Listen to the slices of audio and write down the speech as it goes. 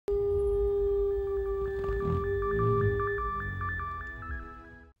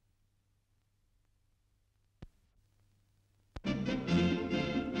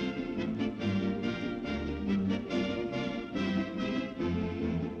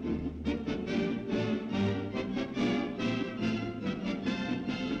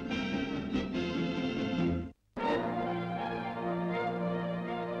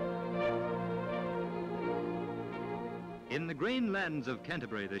In the grain lands of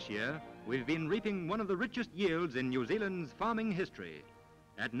Canterbury this year, we've been reaping one of the richest yields in New Zealand's farming history.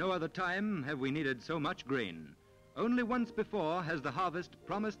 At no other time have we needed so much grain. Only once before has the harvest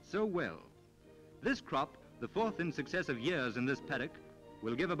promised so well. This crop, the fourth in successive years in this paddock,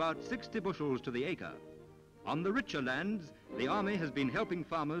 will give about 60 bushels to the acre. On the richer lands, the Army has been helping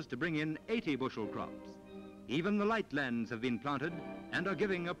farmers to bring in 80 bushel crops. Even the light lands have been planted and are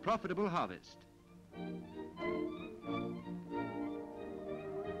giving a profitable harvest.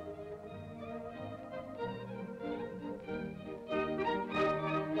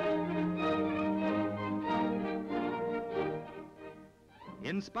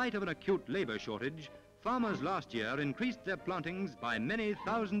 In spite of an acute labor shortage, farmers last year increased their plantings by many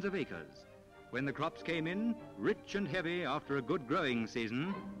thousands of acres. When the crops came in, rich and heavy after a good growing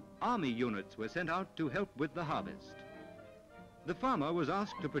season, Army units were sent out to help with the harvest. The farmer was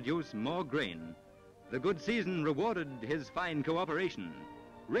asked to produce more grain. The good season rewarded his fine cooperation.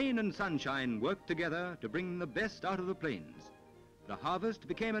 Rain and sunshine worked together to bring the best out of the plains. The harvest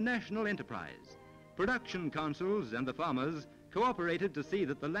became a national enterprise. Production councils and the farmers cooperated to see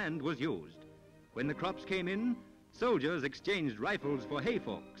that the land was used. When the crops came in, soldiers exchanged rifles for hay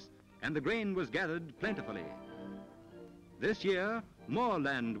forks, and the grain was gathered plentifully. This year, more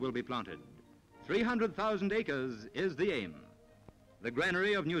land will be planted. 300,000 acres is the aim. The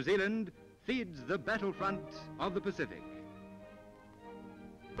granary of New Zealand feeds the battlefront of the Pacific.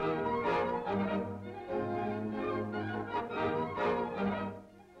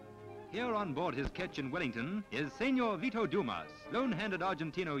 Here on board his ketch in Wellington is Senor Vito Dumas, lone-handed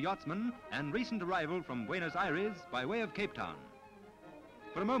Argentino yachtsman and recent arrival from Buenos Aires by way of Cape Town.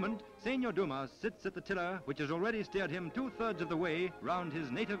 For a moment, Senor Dumas sits at the tiller which has already steered him 2/3 of the way round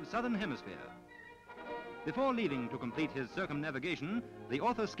his native southern hemisphere. Before leaving to complete his circumnavigation, the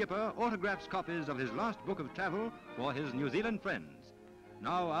author-skipper autographs copies of his last book of travel for his New Zealand friends.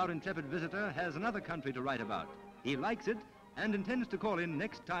 Now our intrepid visitor has another country to write about. He likes it and intends to call in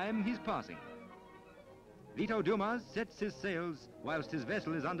next time he's passing. Vito Dumas sets his sails whilst his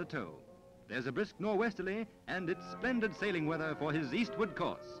vessel is under tow. There's a brisk nor'westerly and it's splendid sailing weather for his eastward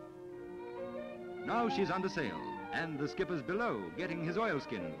course. Now she's under sail and the skipper's below getting his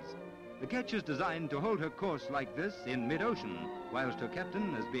oilskins. The ketch is designed to hold her course like this in mid-ocean whilst her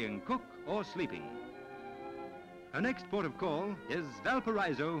captain is being cook or sleeping. Her next port of call is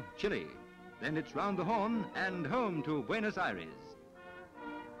Valparaiso, Chile. Then it's round the Horn and home to Buenos Aires.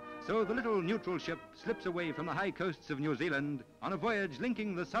 So the little neutral ship slips away from the high coasts of New Zealand on a voyage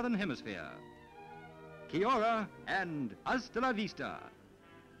linking the southern hemisphere. Kia ora and hasta la vista.